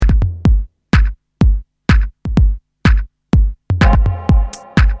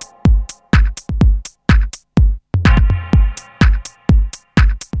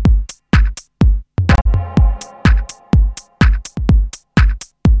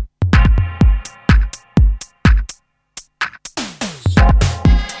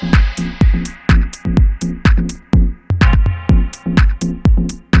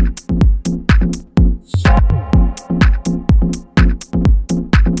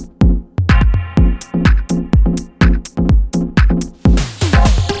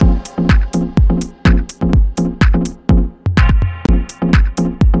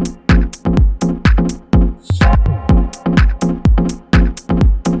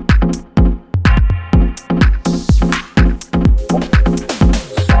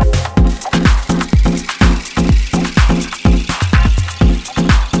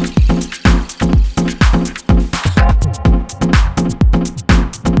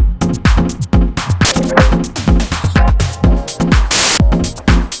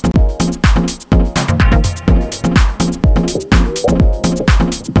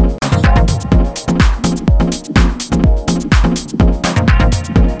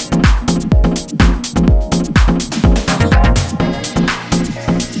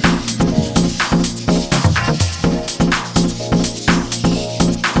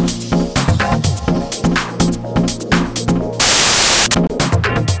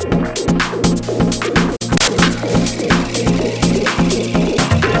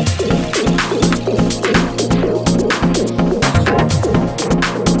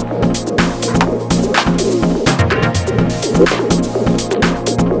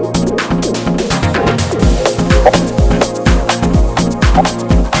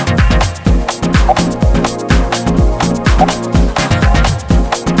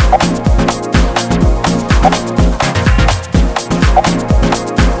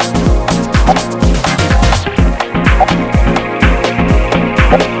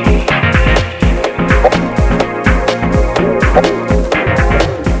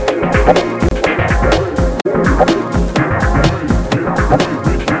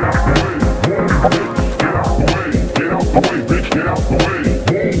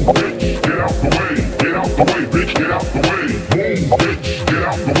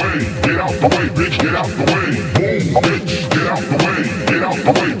out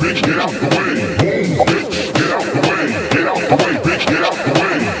the way, bitch, get out the way. Move, bitch, get out the way. Get out the way, bitch, get out the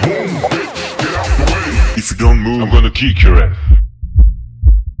way. Move, bitch, get out the way. If you don't move, I'm gonna kick your ass.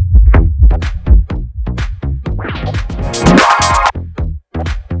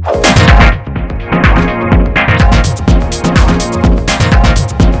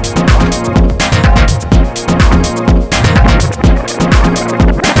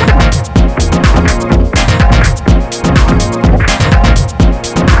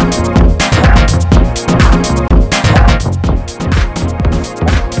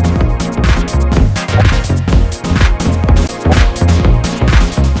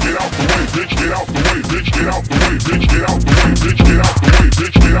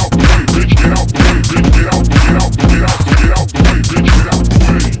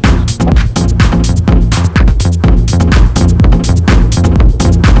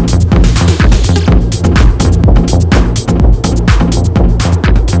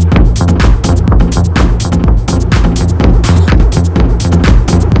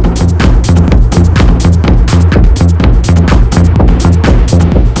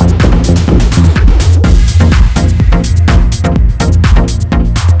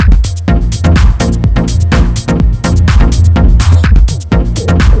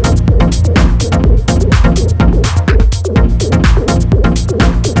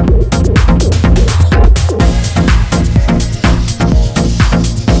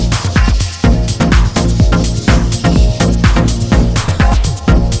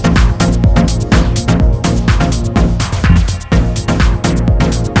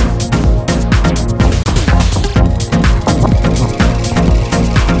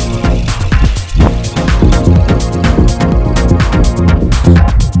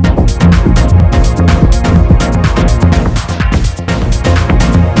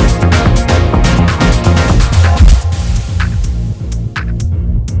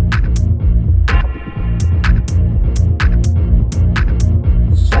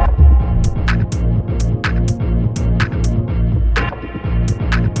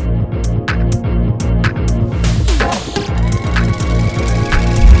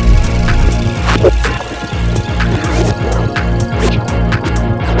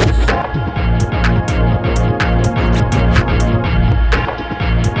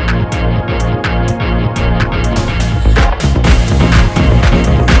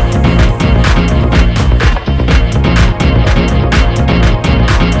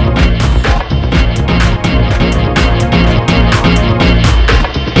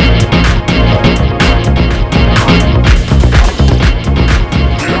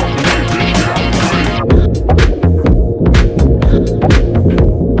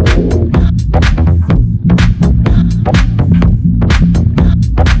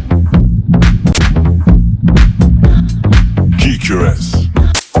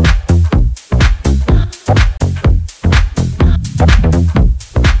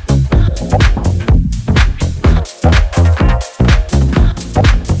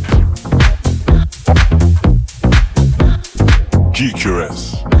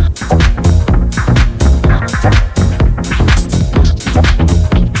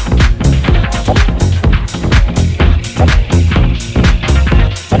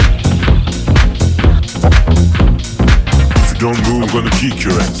 Don't move, I'm gonna kick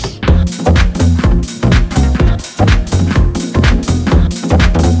your ass.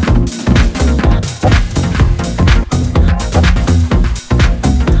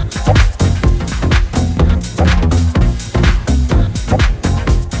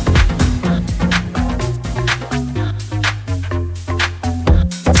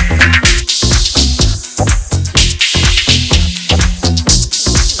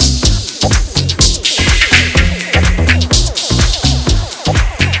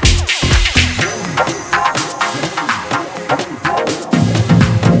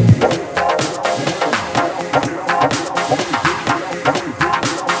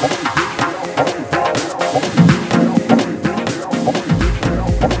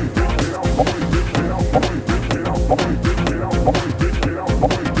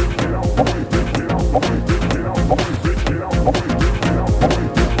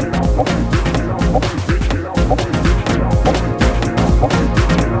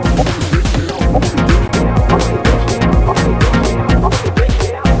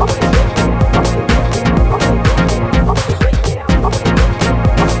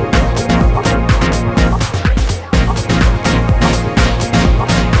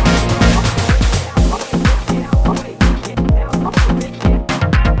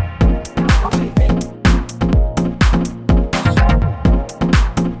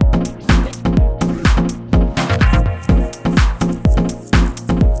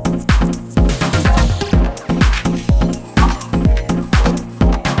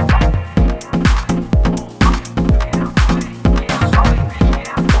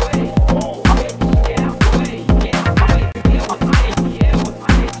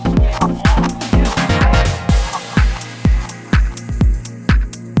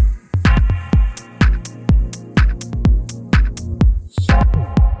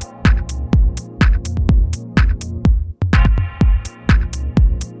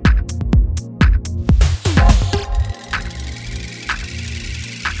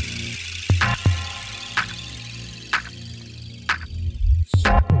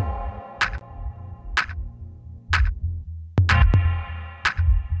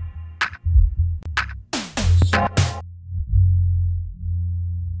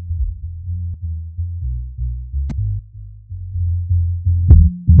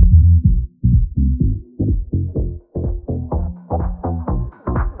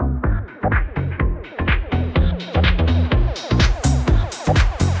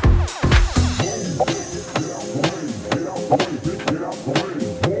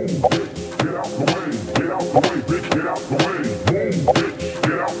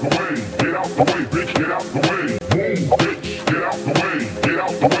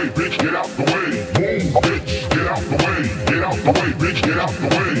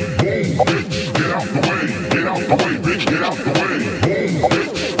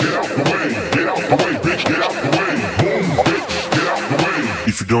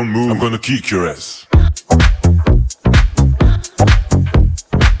 don't move, I'm gonna kick your ass.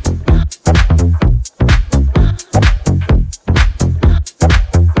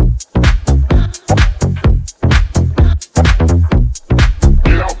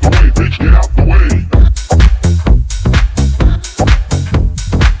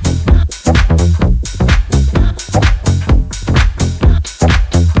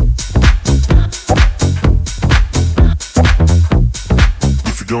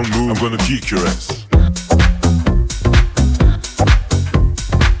 Don't move, I'm gonna kick your ass.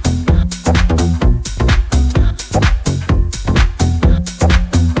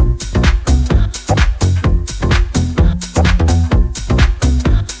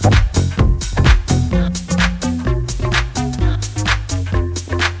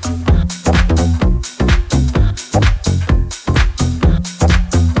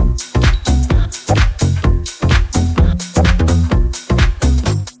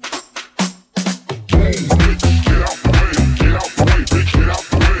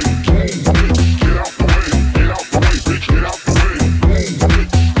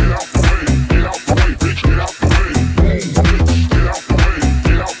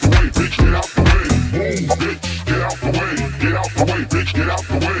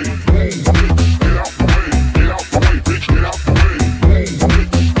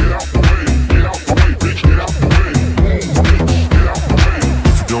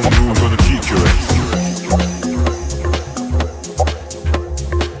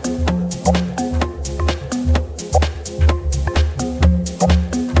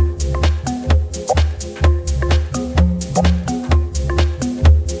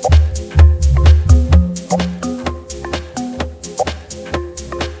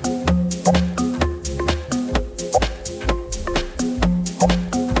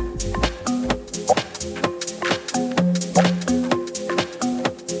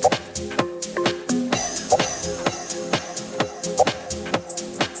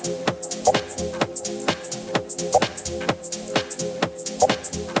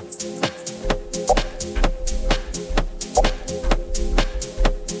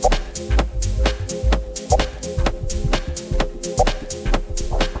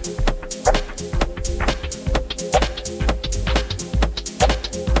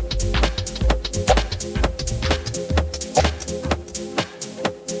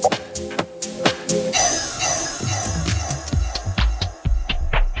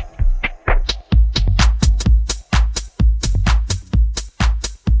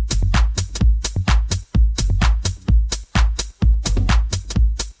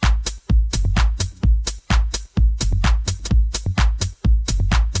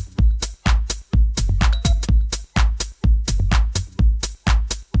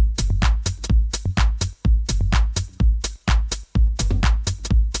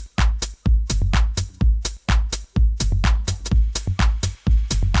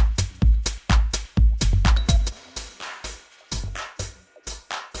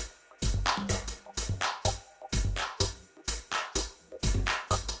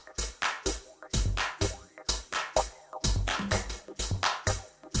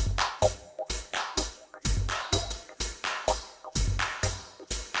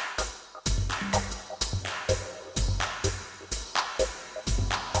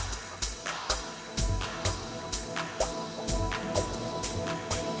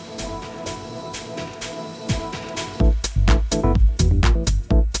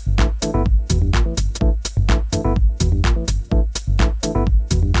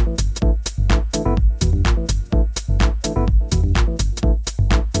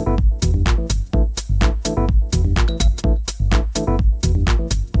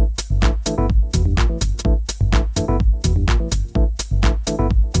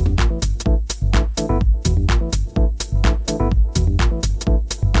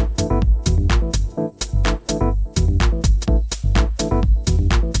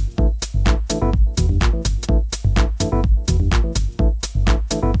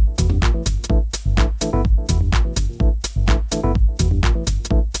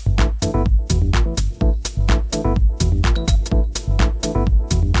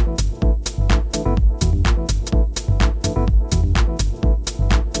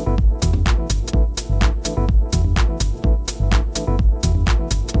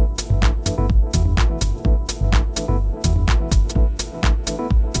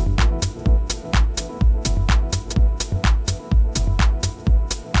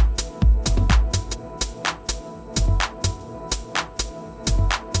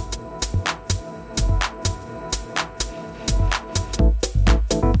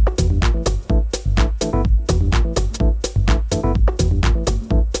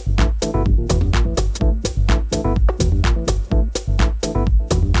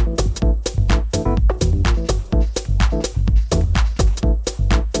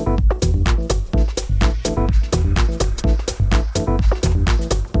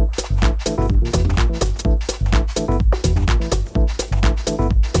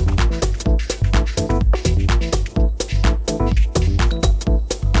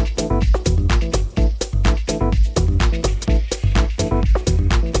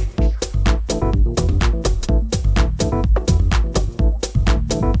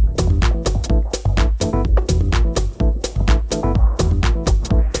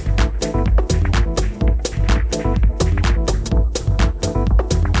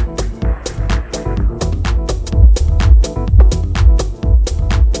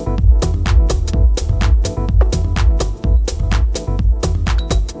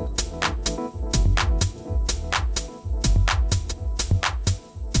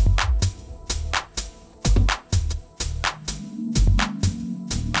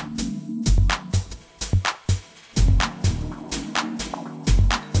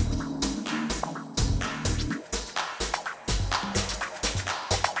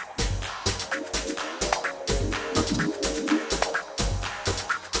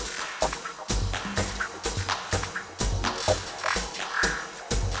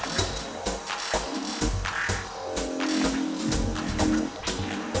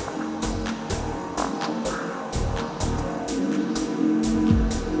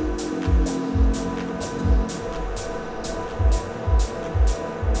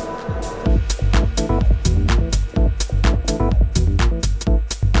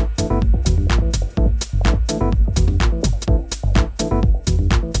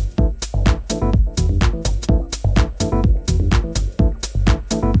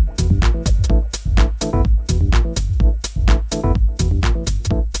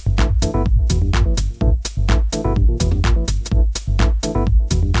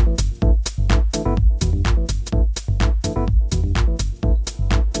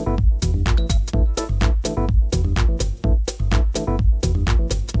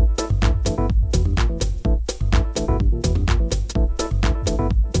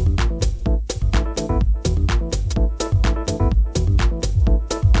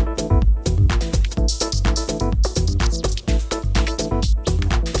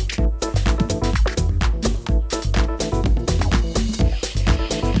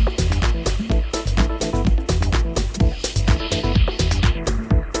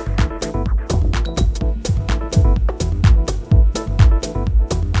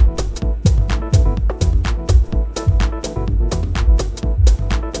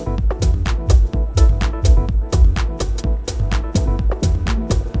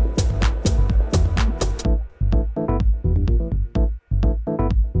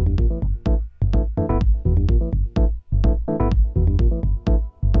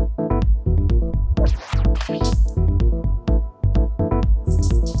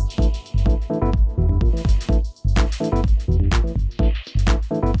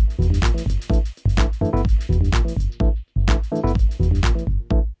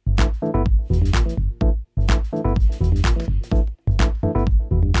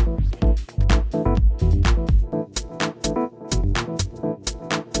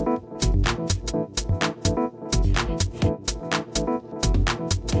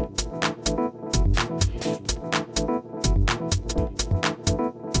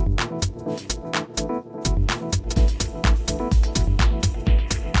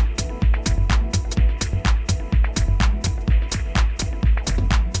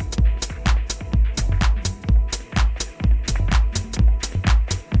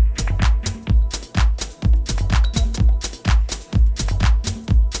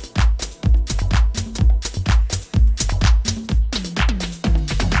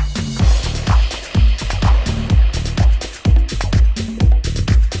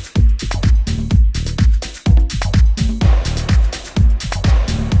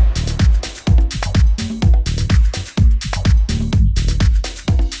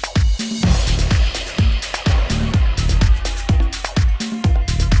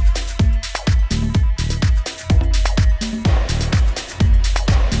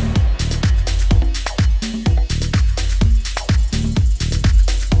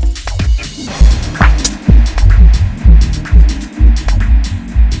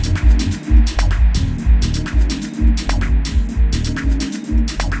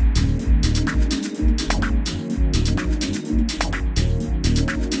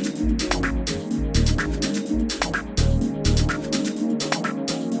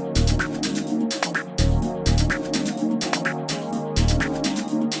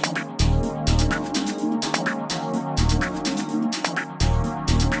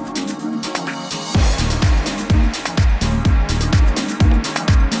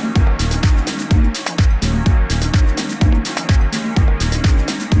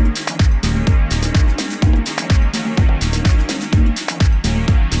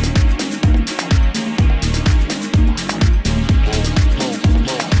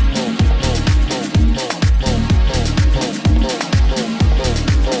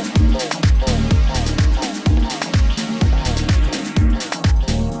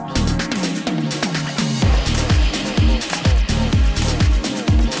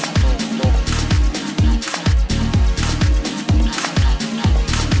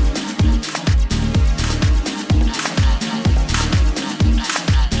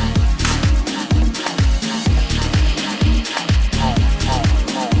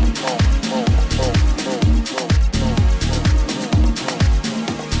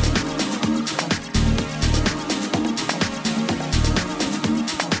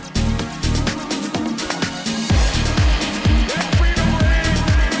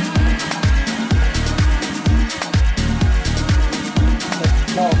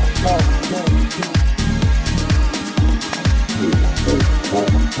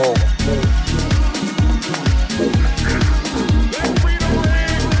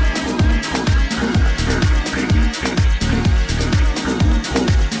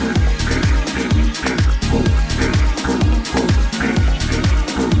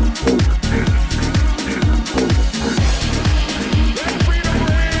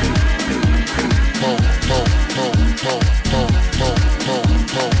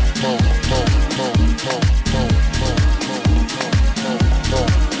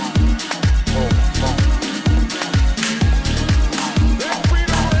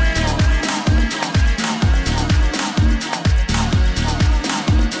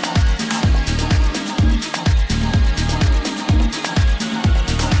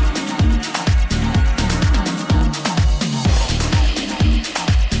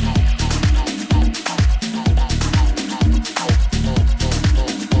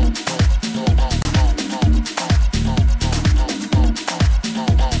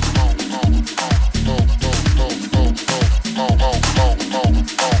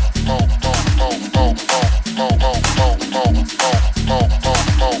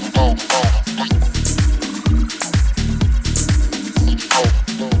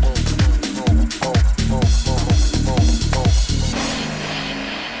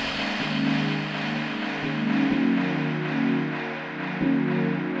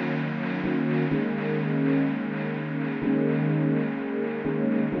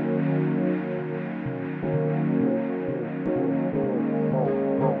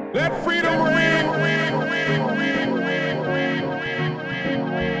 Let freedom ring.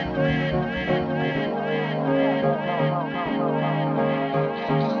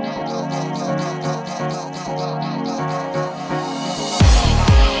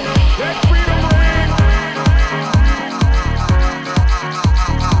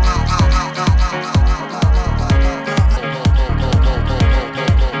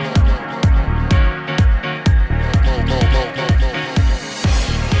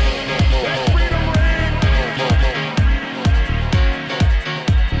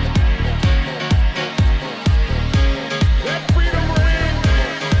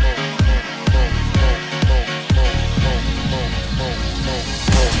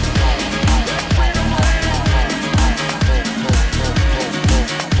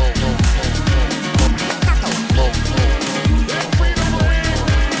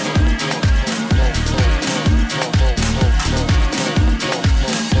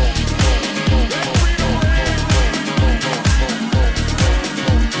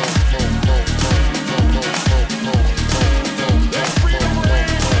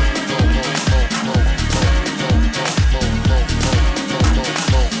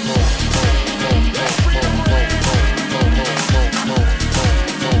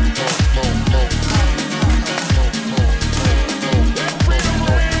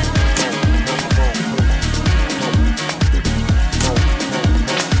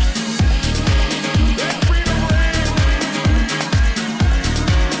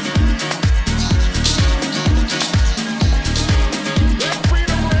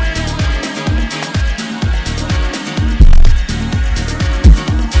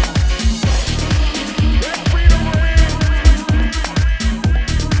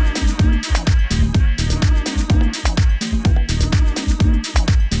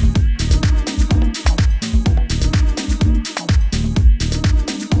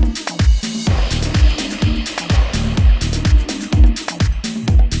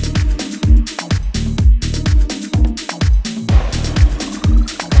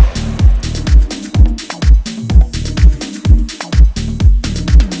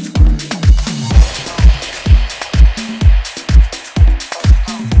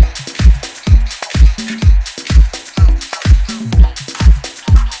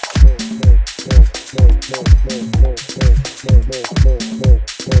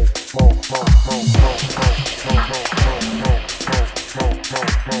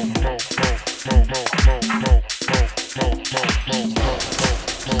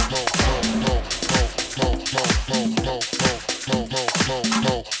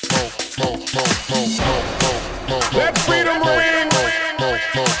 Let freedom ring.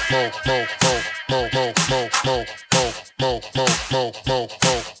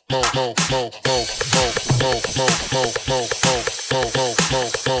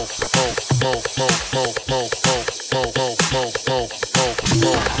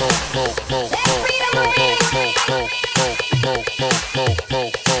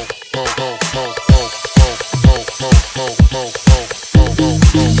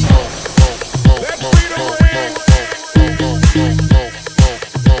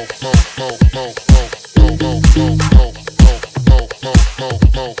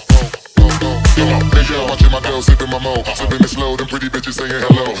 Sipping it slow, them pretty bitches saying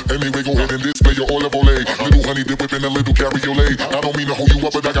hello. Anyway, go ahead and display your olive oil. Little honey dip whipping a little cabriolet. I don't mean to hold you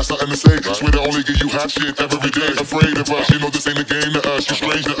up, but I got something to say. Swear to only give you hot shit every day. Afraid of us, you know this ain't a game to us. You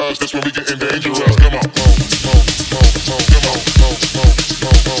strange to us, that's when we getting dangerous. Come on. Come on.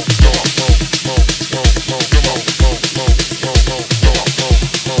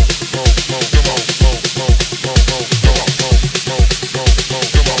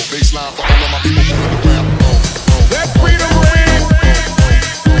 Baseline for all of my people moving around. Let freedom ring.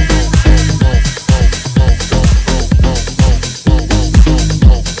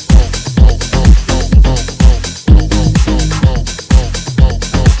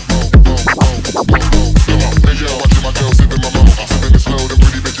 Hey yo, watching my girl sipping my mo, sipping it slow, them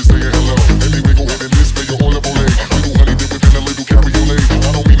pretty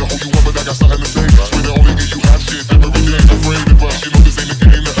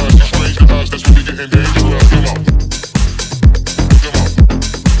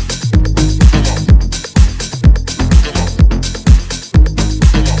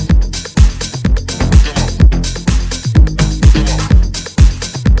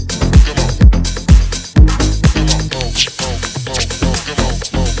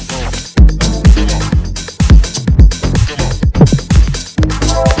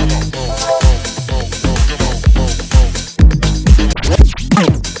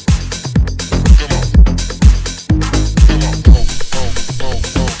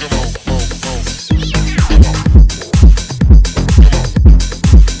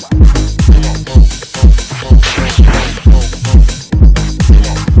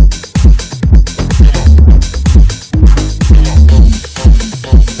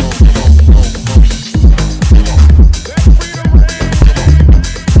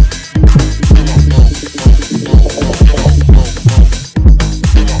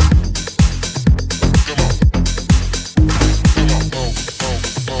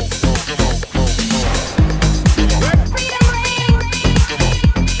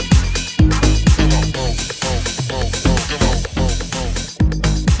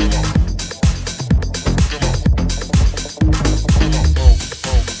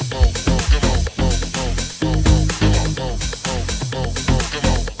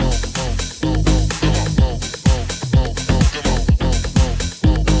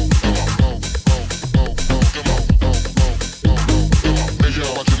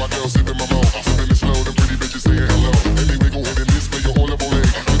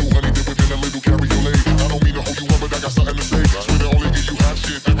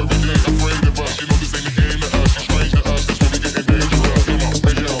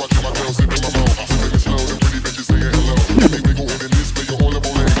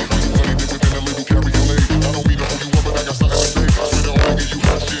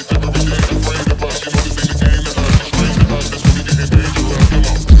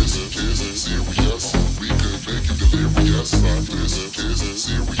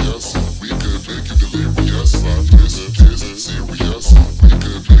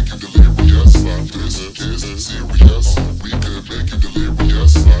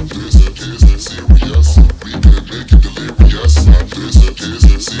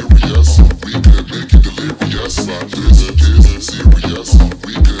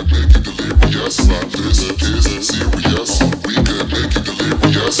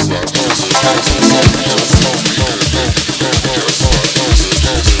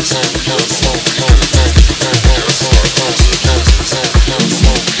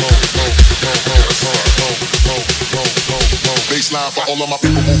for all of my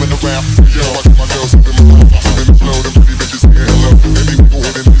people moving around. Yo, I got my girls up in my mouth, sipping the flow, them pretty bitches saying hello. Anyway, go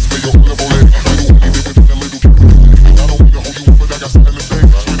ahead and display your whole level. You do what you did within a little cabriolet. I don't mean to hold you up, but I got something to say.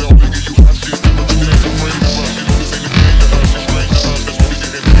 Swear they only give you hot shit every day. Afraid of us, you know this ain't the game to us. It's strange to us,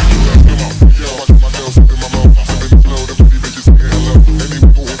 that's what we getting dangerous. Come on, yo, I got my girls up in my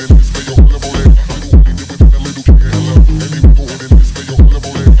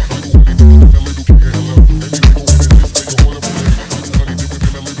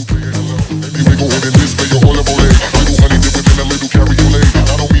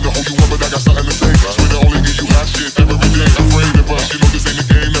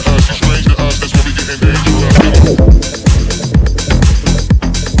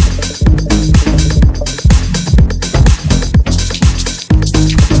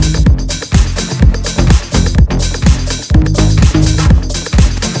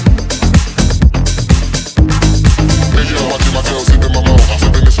mouth,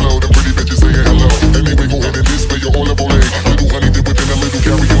 sipping the flow, them pretty bitches saying hello. Anyway, go ahead and display your whole level. You do what you did within a little cabriolet. Anyway, go ahead and display your whole level. You do what you did within a little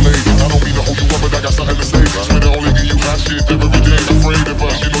cabriolet.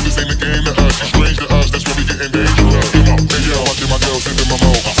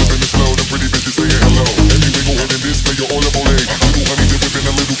 Anyway, go ahead and display your whole level. Anyway, go ahead and display your whole level. You do honey dip within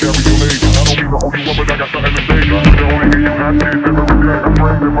a little cabriolet. I don't mean to hold you up, but I got something to say. Swear they only give you hot shit every day.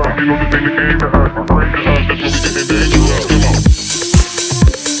 Afraid of us, you know this ain't the game to us. It's strange to us, that's why we getting dangerous.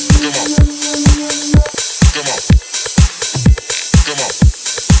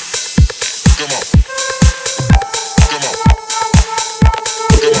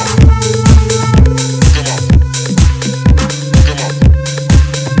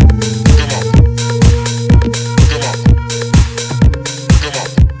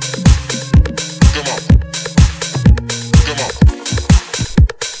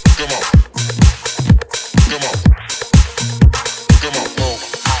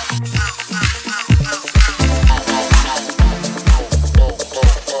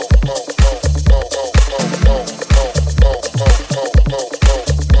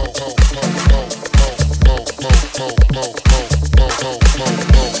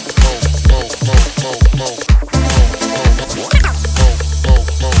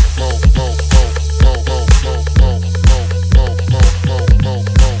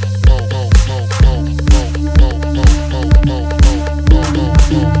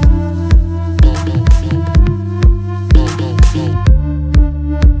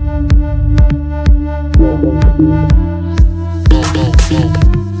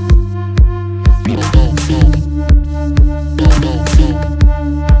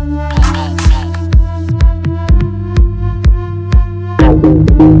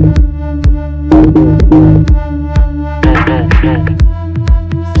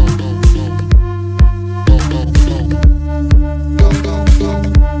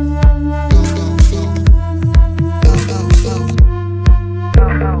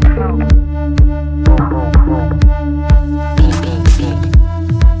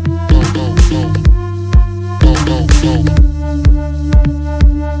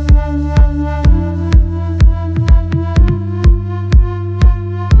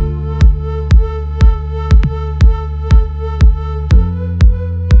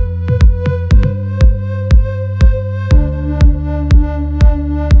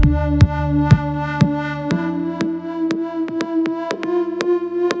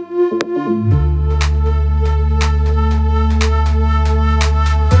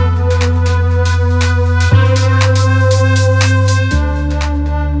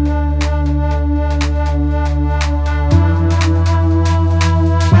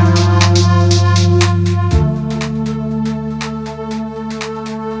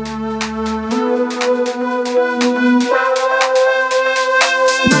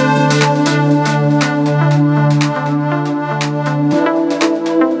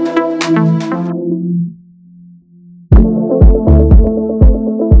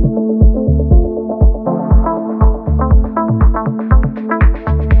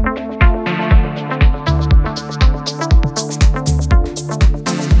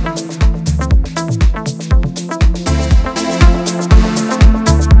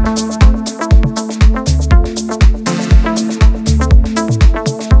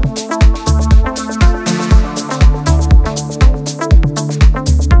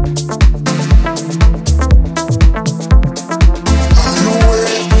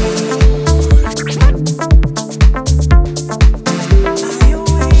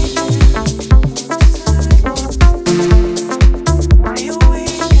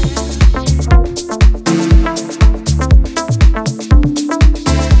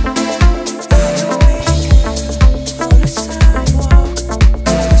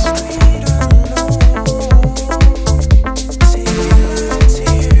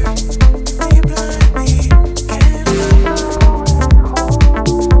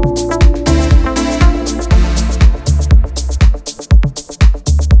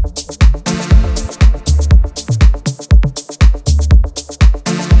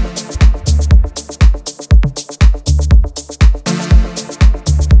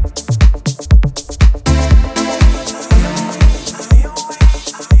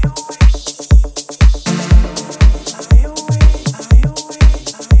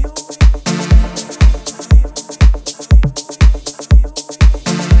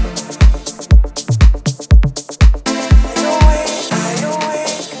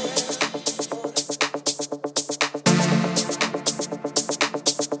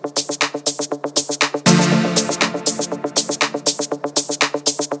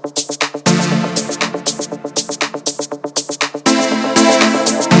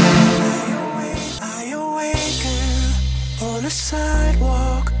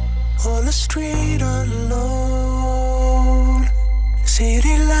 street alone.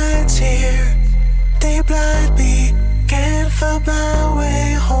 City lights here, they blind me, can't find my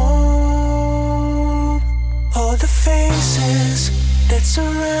way home. All the faces that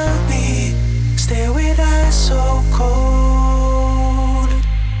surround me stare with eyes so cold.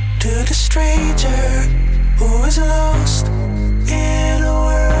 To the stranger who is lost in a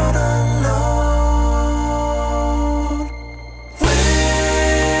world unknown. Where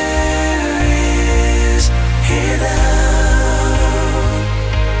is he now?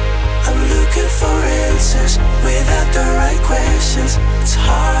 I'm looking for answers without the right questions. It's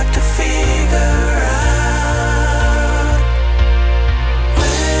hard to figure out.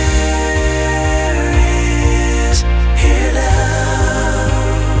 Where is he now?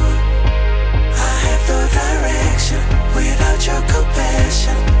 I have no direction without your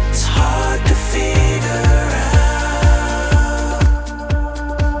compassion. It's hard to figure out.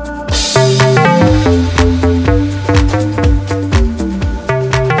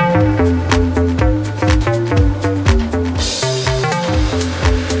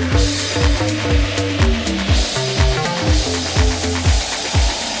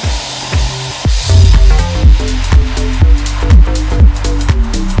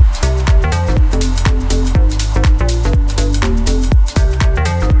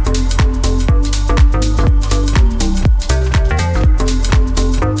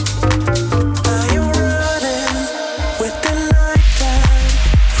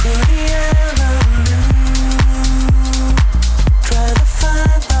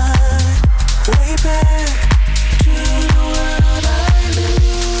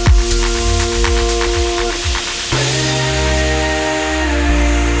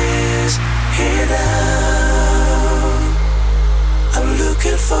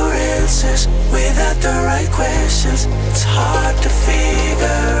 Without the right questions, it's hard to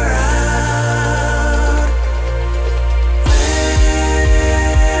figure out. Where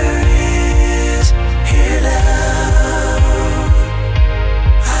is he now?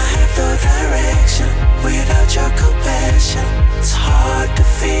 I have no direction without your compassion. It's hard to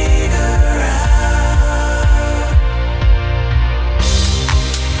figure out.